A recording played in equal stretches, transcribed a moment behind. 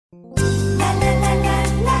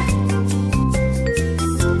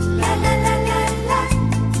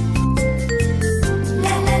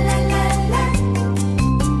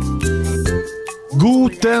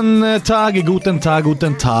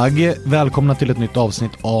Guten Tag. Välkomna till ett nytt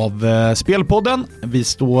avsnitt av Spelpodden. Vi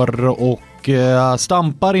står och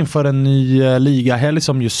stampar inför en ny ligahelg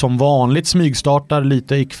som ju som vanligt smygstartar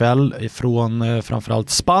lite ikväll från framförallt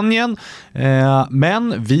Spanien.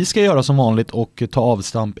 Men vi ska göra som vanligt och ta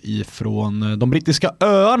avstamp ifrån de brittiska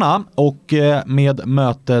öarna och med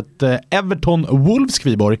mötet Everton-Wolves,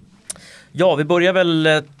 Kviborg. Ja, vi börjar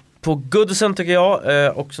väl på Goodison tycker jag,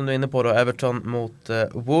 och som du är inne på då, Everton mot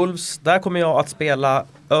Wolves. Där kommer jag att spela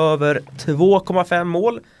över 2,5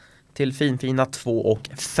 mål till finfina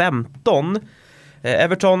 2,15.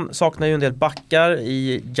 Everton saknar ju en del backar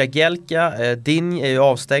i Jagielka, Din är ju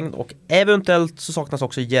avstängd och eventuellt så saknas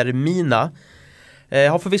också Jeremina.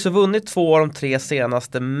 Har förvisso vunnit 2 av de 3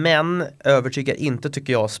 senaste, men övertygar inte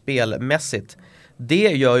tycker jag spelmässigt. Det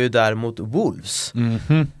gör ju däremot Wolves.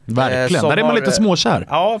 Verkligen, där är man lite småkär.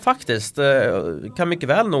 Ja, faktiskt. Kan mycket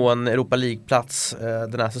väl nå en Europa League-plats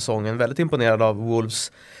den här säsongen. Väldigt imponerad av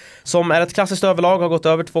Wolves. Som är ett klassiskt överlag, har gått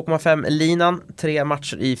över 2,5 linan, 3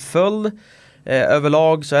 matcher i följd.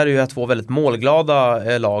 Överlag så är det ju 2 väldigt målglada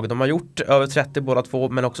lag. De har gjort över 30 båda 2,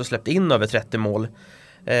 men också släppt in över 30 mål.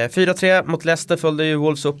 4-3 mot Leicester följde ju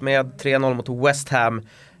Wolves upp med 3-0 mot West Ham.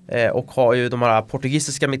 Och har ju de här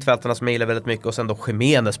portugisiska mittfältarna som jag gillar väldigt mycket. Och sen då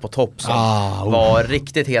Jimenez på topp som var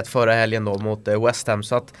riktigt het förra helgen då mot West Ham.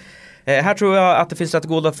 Så att här tror jag att det finns rätt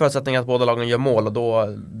goda förutsättningar att båda lagen gör mål. Och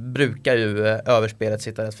då brukar ju överspelet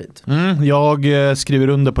sitta rätt fint. Jag skriver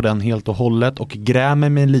under på den helt och hållet. Och grämer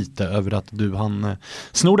mig lite över att du han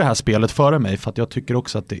snor det här spelet före mig. För att jag tycker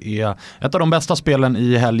också att det är ett av de bästa spelen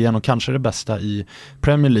i helgen. Och kanske det bästa i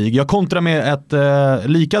Premier League. Jag kontrar med ett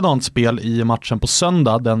likadant spel i matchen på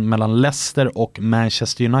söndag. Den mellan Leicester och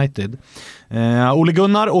Manchester United. Ole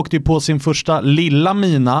Gunnar åkte ju på sin första lilla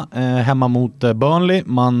mina hemma mot Burnley.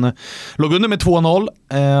 Man låg under med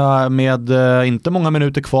 2-0 med inte många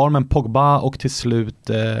minuter kvar, men Pogba och till slut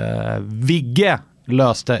Vigge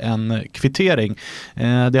löste en kvittering.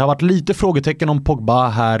 Det har varit lite frågetecken om Pogba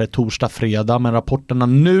här torsdag, fredag, men rapporterna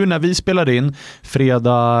nu när vi spelar in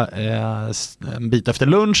fredag en bit efter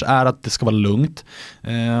lunch är att det ska vara lugnt.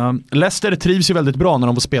 Leicester trivs ju väldigt bra när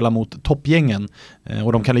de får spela mot toppgängen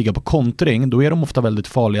och de kan ligga på kontring. Då är de ofta väldigt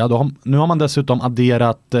farliga. Nu har man dessutom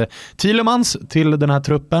adderat Tielemans till den här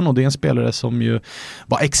truppen och det är en spelare som ju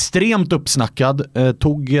var extremt uppsnackad,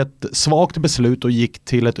 tog ett svagt beslut och gick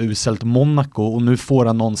till ett uselt Monaco och nu får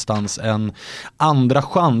han någonstans en andra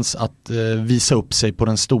chans att visa upp sig på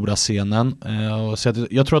den stora scenen. Så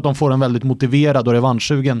jag tror att de får en väldigt motiverad och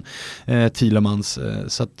revanschsugen Tielemans.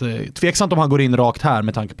 Så att, tveksamt om han går in rakt här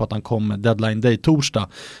med tanke på att han kom deadline day torsdag.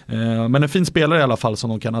 Men en fin spelare i alla fall som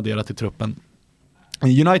de kan addera till truppen.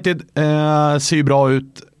 United ser ju bra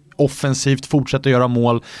ut offensivt, fortsätter göra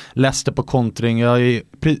mål. Leicester på kontring. Jag är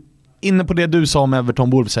inne på det du sa om Everton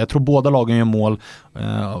Wolves. Jag tror båda lagen gör mål,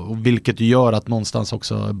 vilket gör att någonstans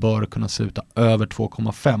också bör kunna sluta över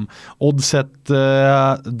 2,5. Oddset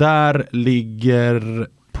där ligger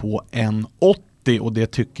på 1,80 och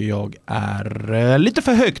det tycker jag är lite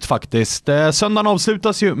för högt faktiskt. Söndagen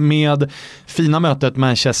avslutas ju med fina mötet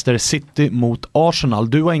Manchester City mot Arsenal.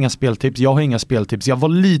 Du har inga speltips, jag har inga speltips. Jag var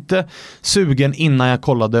lite sugen innan jag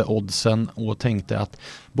kollade oddsen och tänkte att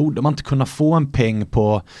borde man inte kunna få en peng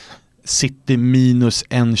på City minus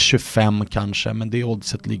 1,25 kanske, men det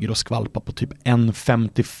oddset ligger och skvalpar på typ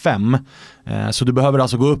 1,55. Så du behöver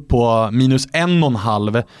alltså gå upp på minus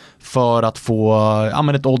 1,5 för att få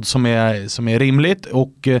ett odds som är rimligt,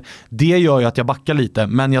 och det gör ju att jag backar lite,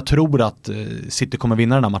 men jag tror att City kommer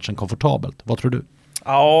vinna den här matchen komfortabelt. Vad tror du?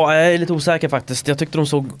 Ja, jag är lite osäker faktiskt. Jag tyckte de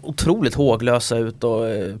såg otroligt håglösa ut och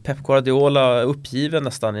Pep Guardiola uppgiven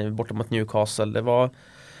nästan bortom mot Newcastle. Det var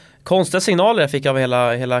konstiga signaler jag fick av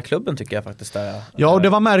hela klubben tycker jag faktiskt. Ja, och det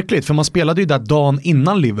var märkligt för man spelade ju där dagen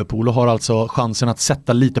innan Liverpool och har alltså chansen att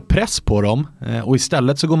sätta lite press på dem. Och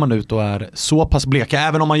istället så går man ut och är så pass bleka.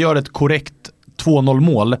 Även om man gör ett korrekt 2-0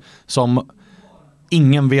 mål som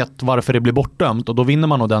ingen vet varför det blir bortdömt och då vinner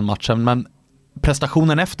man nog den matchen. Men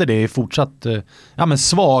prestationen efter det är fortsatt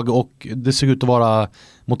svag och det ser ut att vara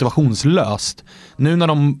motivationslöst. Nu när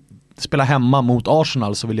de spelar hemma mot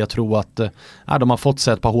Arsenal så vill jag tro att de har fått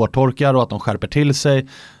sig ett par hårtorkar och att de skärper till sig.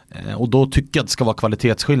 Och då tycker jag att det ska vara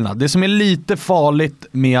kvalitetsskillnad. Det som är lite farligt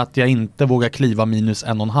med att jag inte vågar kliva minus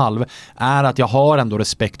 1,5 är att jag har ändå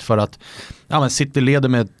respekt för att City leder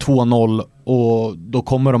med 2-0 och då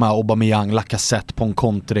kommer de här Aubameyang, Lacazette på en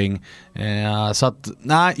kontring. Så att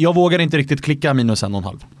jag vågar inte riktigt klicka minus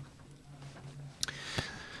 1,5.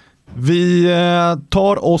 Vi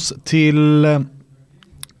tar oss till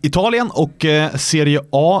Italien och Serie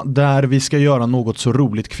A, där vi ska göra något så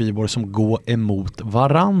roligt, Kviborg, som går emot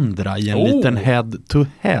varandra i en liten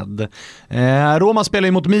head-to-head. Roma spelar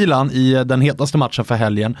emot Milan i den hetaste matchen för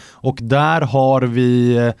helgen, och där har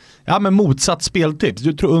vi med motsatt speltips.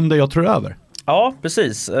 Du tror under, jag tror över. Ja,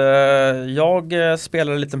 precis. Jag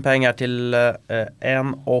spelar en liten pengar till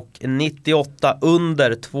 1,98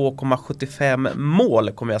 under 2,75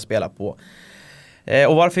 mål kommer jag spela på.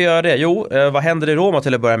 Och varför gör jag det? Jo, vad händer i Roma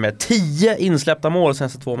till att börja med? 10 insläppta mål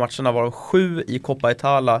senaste 2 matcherna, varav 7 i Coppa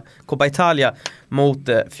Italia mot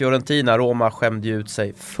Fiorentina. Roma skämde ut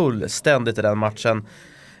sig fullständigt i den matchen.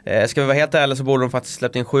 Ska vi vara helt ärliga så borde de faktiskt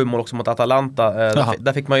släppt in 7 mål också mot Atalanta.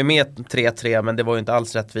 Där fick man ju med 3-3, men det var ju inte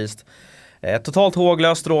alls rättvist. Totalt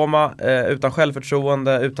håglöst Roma, utan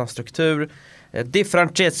självförtroende, utan struktur. Di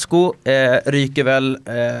Francesco ryker väl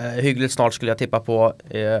hyggligt snart, skulle jag tippa på.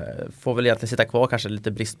 Får väl egentligen sitta kvar, kanske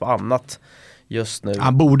lite brist på annat just nu.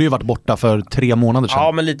 Han borde ju varit borta för 3 månader sedan.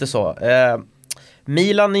 Ja, men lite så.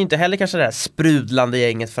 Milan är inte heller kanske det här sprudlande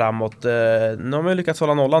gänget framåt. Nu har man ju lyckats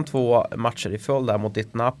hålla nollan 2 matcher i följd där mot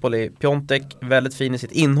ditt Napoli. Piontek väldigt fin i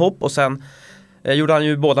sitt inhopp, och sen gjorde han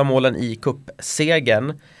ju båda målen i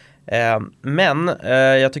cupsegern. Men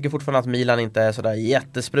jag tycker fortfarande att Milan inte är sådär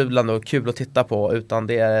jättesprudlande och kul att titta på, utan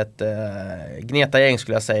det är ett gneta-gäng,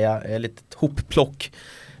 skulle jag säga. Ett litet hopplock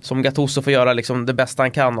som Gattuso får göra liksom det bästa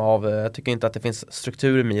han kan av. Jag tycker inte att det finns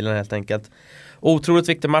struktur i Milan helt enkelt. Otroligt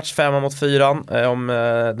viktig match, 5-4 om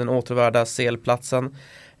den återvärda CL-platsen.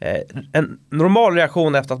 En normal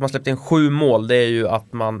reaktion efter att man släppt in 7 mål, det är ju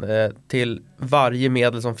att man till varje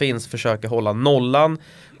medel som finns försöker hålla nollan,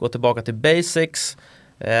 gå tillbaka till basics.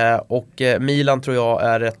 Och Milan tror jag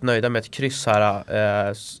är rätt nöjda med ett kryss här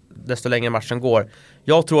desto längre matchen går.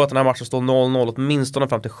 Jag tror att den här matchen står 0-0 åtminstone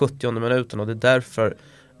fram till 70:e minuten, och det är därför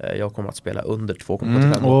jag kommer att spela under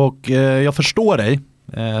 2,75. Och jag förstår dig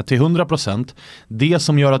till 100%. Det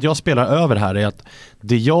som gör att jag spelar över här är att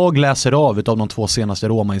det jag läser av de 2 senaste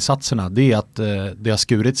Roma-insatserna, det är att det har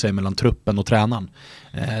skurit sig mellan truppen och tränaren.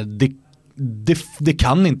 Det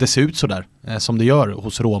kan inte se ut så där som det gör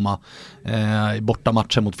hos Roma. Borta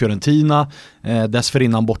matchen mot Fiorentina,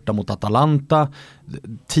 dessförinnan borta mot Atalanta,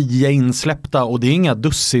 10 insläppta, och det är inga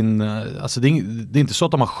dussin, alltså det är inte så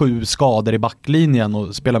att de har 7 skador i backlinjen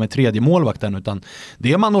och spelar med 3:e målvakten, utan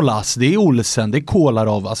det är Manolas, det är Olsen, det är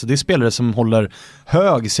Kolarov, alltså det är spelare som håller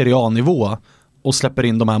hög Serie A-nivå och släpper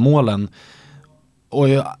in de här målen. Och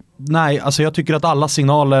jag tycker att alla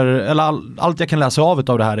signaler, eller allt jag kan läsa av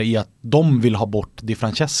det här är att de vill ha bort Di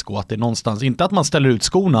Francesco, att det är någonstans, inte att man ställer ut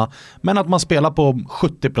skorna, men att man spelar på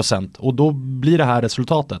 70%, och då blir det här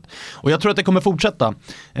resultatet. Och jag tror att det kommer fortsätta.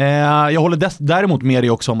 Jag håller däremot med dig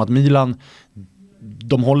också om att Milan,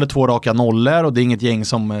 de håller 2 raka nollor, och det är inget gäng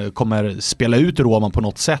som kommer spela ut Roma på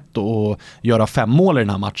något sätt och göra 5 mål i den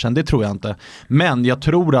här matchen, det tror jag inte. Men jag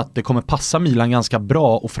tror att det kommer passa Milan ganska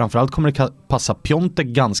bra, och framförallt kommer det passa Piontek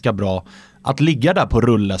ganska bra att ligga där på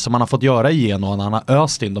rulle som han har fått göra i Genoa när han har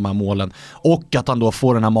öst in de här målen, och att han då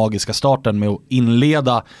får den här magiska starten med att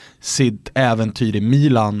inleda sitt äventyr i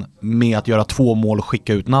Milan med att göra 2 mål och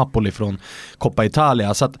skicka ut Napoli från Coppa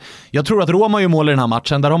Italia. Så att jag tror att Roma gör mål i den här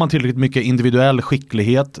matchen, där har man tillräckligt mycket individuell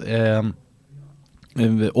skicklighet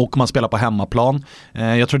och man spelar på hemmaplan.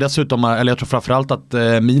 Jag tror dessutom, eller jag tror framförallt att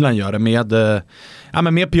Milan gör det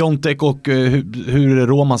med Piontek och hur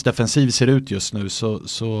Romans defensiv ser ut just nu,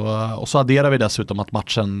 och så adderar vi dessutom att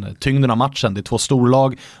tyngden av matchen, det är 2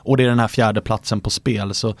 storlag och det är den här 4:e platsen på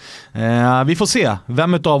spel, så vi får se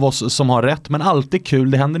vem utav oss som har rätt, men alltid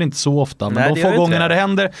kul, det händer inte så ofta, men de få gångerna det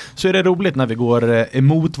händer så är det roligt när vi går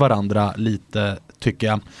emot varandra lite, tycker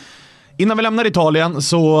jag. Innan vi lämnar Italien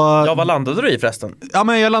så... Ja, vad landade du i förresten? Ja,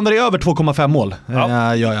 men jag landade i över 2,5 mål.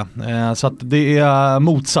 Ja. Gör jag. Så att det är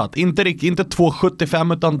motsatt. Inte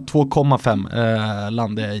 2,75 utan 2,5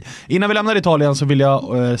 landade jag i. Innan vi lämnar Italien så vill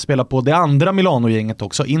jag spela på det andra Milano-gänget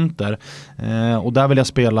också, Inter. Och där vill jag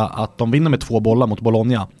spela att de vinner med 2 bollar mot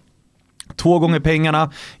Bologna. 2 gånger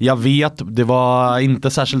pengarna, jag vet, det var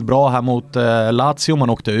inte särskilt bra här mot Lazio, man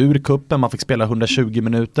åkte ur kuppen, man fick spela 120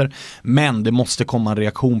 minuter, men det måste komma en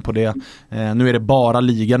reaktion på det. Nu är det bara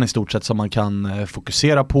ligan i stort sett som man kan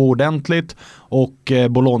fokusera på ordentligt, och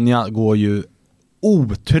Bologna går ju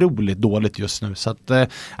otroligt dåligt just nu, så att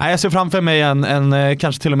jag ser framför mig en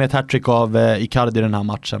kanske till och med ett hattrick av Icardi i den här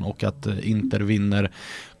matchen, och att Inter vinner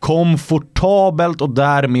komfortabelt och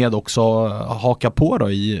därmed också haka på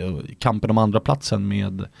då i kampen om andra platsen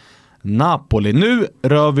med Napoli. Nu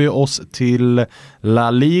rör vi oss till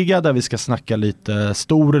La Liga där vi ska snacka lite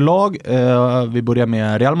storlag. Vi börjar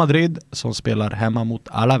med Real Madrid som spelar hemma mot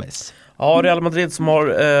Alaves. Ja, Real Madrid som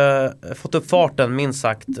har fått upp farten minst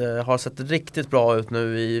sagt, har sett riktigt bra ut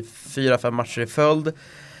nu i 4-5 matcher i följd.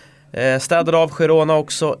 Städade av Girona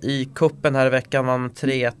också i kuppen här i veckan, vann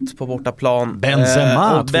 3-1 på bortaplan.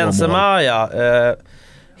 Benzema, ja.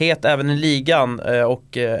 Het även i ligan,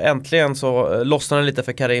 och äntligen så lossnade det lite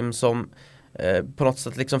för Karim som på något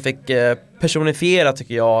sätt liksom fick personifiera,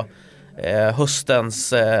 tycker jag,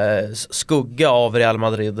 höstens skugga av Real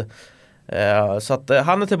Madrid. Så att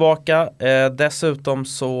han är tillbaka. Dessutom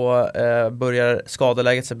så börjar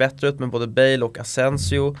skadeläget se bättre ut med både Bale och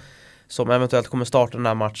Asensio som eventuellt kommer starta den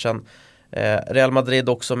här matchen. Real Madrid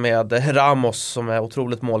också med Ramos som är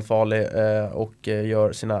otroligt målfarlig och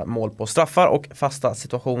gör sina mål på straffar och fasta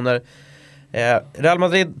situationer. Real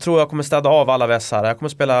Madrid tror jag kommer städa av alla väss här. Jag kommer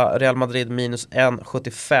spela Real Madrid minus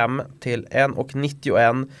 1,75 till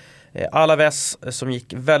 1,91. Alaves som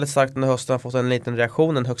gick väldigt starkt under hösten har fått en liten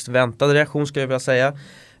reaktion, en högst väntad reaktion skulle jag vilja säga,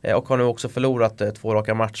 och har nu också förlorat 2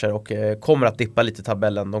 raka matcher och kommer att dippa lite i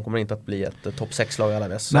tabellen. De kommer inte att bli ett topp 6-lag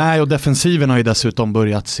Alaves. Nej, och defensiven har ju dessutom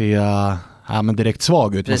börjat se men direkt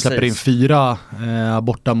svag ut. Man släpper in 4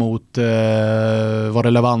 borta mot var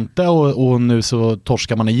det Levante och nu så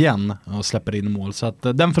torskar man igen och släpper in mål. Så att,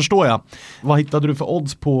 den förstår jag. Vad hittade du för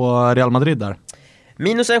odds på Real Madrid där?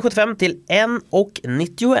 Minus 1,75 till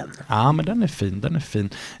 1,91. Ja, men den är fin.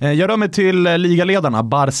 Jag rör mig till ligaledarna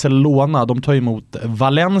Barcelona. De tar emot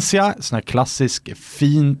Valencia. Sån här klassisk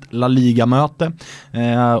fint La Liga-möte.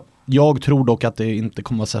 Jag tror dock att det inte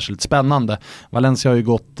kommer vara särskilt spännande. Valencia har ju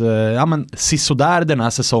gått sisådär den här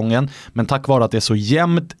säsongen, men tack vare att det är så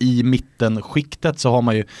jämnt i mittenskiktet så har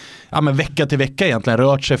man ju vecka till vecka egentligen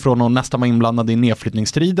rört sig från att nästan vara inblandad i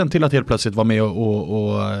nedflyttningsstriden till att helt plötsligt vara med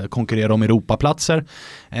och konkurrera om Europaplatser.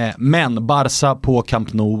 Men Barca på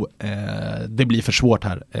Camp Nou, det blir för svårt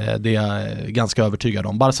här. Det är jag ganska övertygad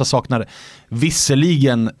om. Barca saknar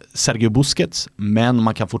visserligen Sergio Busquets, men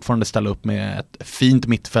man kan fortfarande ställa upp med ett fint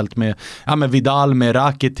mittfält med Vidal, med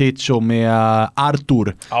Rakitic och med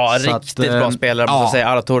Artur. Ja, så riktigt bra spelare måste jag säga.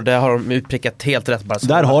 Artur, det har de utprickat helt rätt.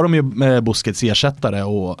 Där har de ju Busquets ersättare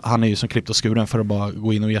och han är ju som klippt och skuren för att bara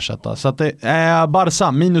gå in och ersätta. Så att det är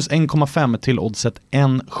Barca minus 1,5 till oddset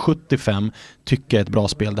 1,75 tycker jag är ett bra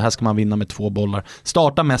spel. Det här ska man vinna med 2 bollar.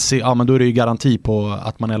 Starta Messi, men då är det ju garanti på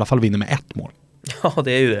att man i alla fall vinner med 1 mål. Ja,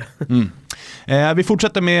 det är ju det. Vi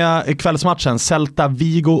fortsätter med kvällsmatchen Celta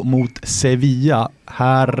Vigo mot Sevilla.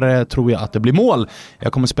 Här tror jag att det blir mål.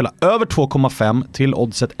 Jag kommer spela över 2,5 till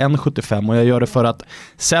oddset 1,75 och jag gör det för att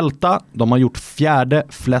Celta, de har gjort 4:e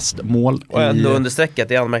flest mål. Och ändå understrecket,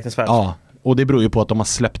 det är anmärkningsvärt. Ja. Och det beror ju på att de har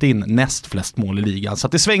släppt in näst flest mål i ligan. Så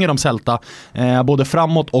att det svänger de Celta både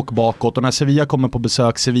framåt och bakåt. Och när Sevilla kommer på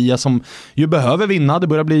besök, Sevilla som ju behöver vinna. Det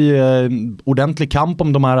börjar bli ordentlig kamp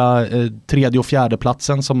om de här 3:e och 4:e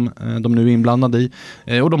platsen som de nu är inblandade i.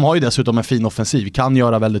 Och de har ju dessutom en fin offensiv. Kan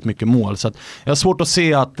göra väldigt mycket mål. Så att jag har svårt att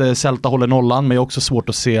se att Celta håller nollan. Men jag har också svårt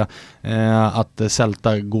att se att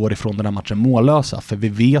Celta går ifrån den här matchen mållösa. För vi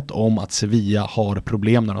vet om att Sevilla har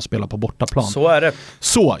problem när de spelar på bortaplan. Så är det.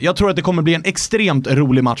 Så jag tror att det kommer bli en extremt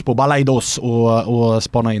rolig match på Balaidos och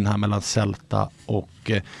spana in här mellan Celta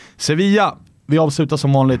och Sevilla. Vi avslutar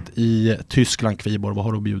som vanligt i Tyskland, Kviborg. Vad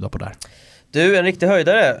har du att bjuda på där? Du, en riktig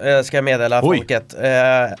höjdare ska jag meddela folket.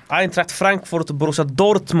 Eintracht Frankfurt och Borussia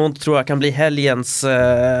Dortmund tror jag kan bli helgens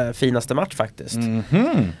finaste match faktiskt.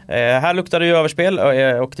 Här luktar det ju överspel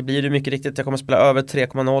och det blir ju mycket riktigt. Jag kommer spela över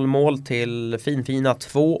 3,0 mål till fina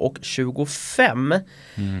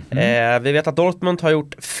 2,25. Vi vet att Dortmund har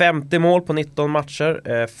gjort 50 mål på 19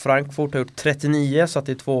 matcher. Frankfurt har gjort 39, så att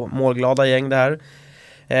det är 2 målglada gäng det här.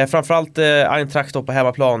 Framförallt Eintracht på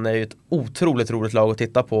hemmaplan är ju ett otroligt roligt lag att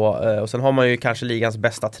titta på. Och sen har man ju kanske ligans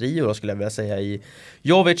bästa trio då, skulle jag vilja säga, i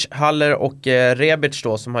Jovic, Haller och Rebic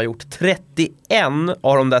då, som har gjort 31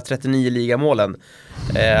 av de där 39 ligamålen.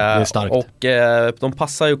 Det är starkt. Och de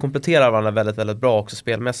passar ju och kompletterar varandra väldigt, väldigt bra också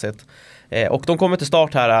spelmässigt. Och de kommer till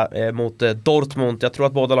start här mot Dortmund. Jag tror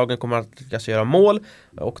att båda lagen kommer att lyckas göra mål.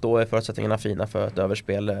 Och då är förutsättningarna fina för ett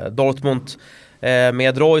överspel. Dortmund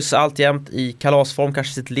med Reus alltjämt i kalasform,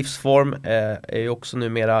 kanske sitt livsform, är ju också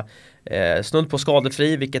numera snudd på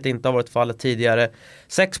skadefri, vilket inte har varit fallet tidigare.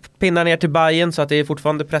 6 pinnar ner till Bayern, så att det är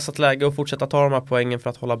fortfarande pressat läge att fortsätta ta de här poängen för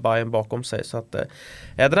att hålla Bayern bakom sig. Så att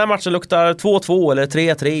den här matchen luktar 2-2 eller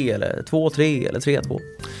 3-3 eller 2-3 eller 3-2.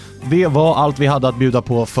 Det var allt vi hade att bjuda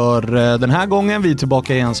på för den här gången. Vi är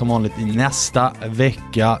tillbaka igen som vanligt i nästa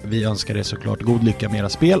vecka. Vi önskar er såklart god lycka med era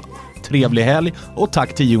spel, trevlig helg och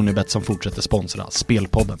tack till Unibet som fortsätter sponsra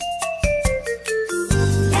Spelpodden.